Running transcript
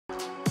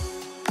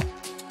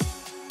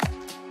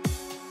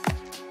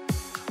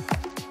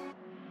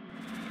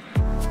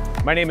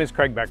My name is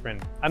Craig Beckman.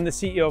 I'm the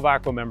CEO of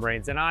Aqua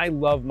Membranes, and I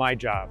love my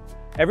job.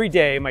 Every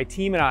day, my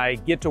team and I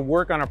get to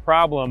work on a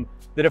problem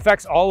that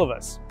affects all of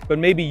us, but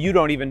maybe you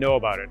don't even know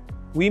about it.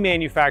 We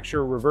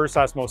manufacture reverse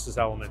osmosis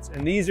elements,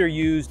 and these are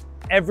used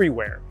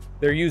everywhere.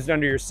 They're used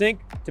under your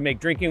sink to make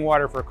drinking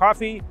water for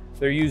coffee.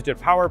 They're used at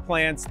power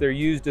plants. They're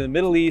used in the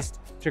Middle East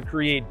to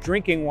create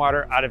drinking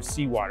water out of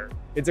seawater.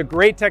 It's a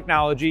great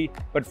technology,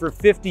 but for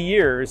 50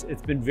 years,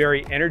 it's been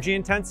very energy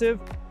intensive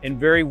and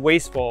very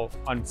wasteful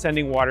on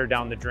sending water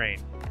down the drain.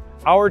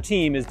 Our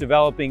team is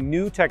developing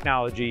new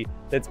technology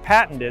that's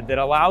patented that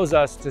allows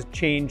us to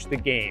change the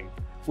game.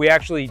 We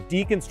actually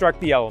deconstruct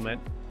the element,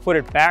 put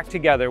it back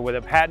together with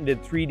a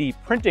patented 3D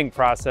printing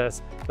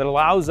process that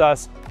allows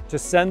us to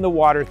send the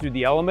water through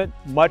the element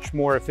much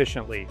more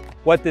efficiently.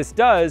 What this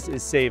does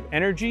is save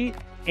energy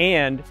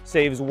and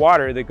saves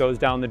water that goes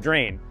down the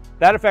drain.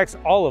 That affects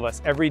all of us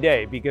every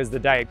day because the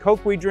Diet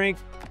Coke we drink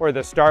or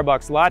the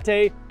Starbucks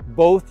latte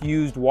both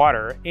used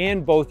water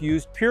and both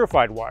used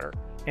purified water.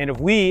 And if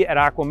we at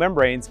Aqua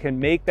Membranes can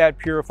make that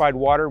purified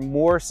water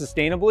more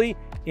sustainably,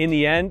 in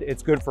the end,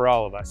 it's good for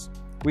all of us.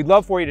 We'd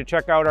love for you to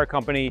check out our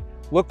company.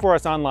 Look for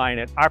us online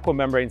at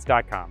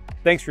aquamembranes.com.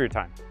 Thanks for your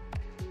time.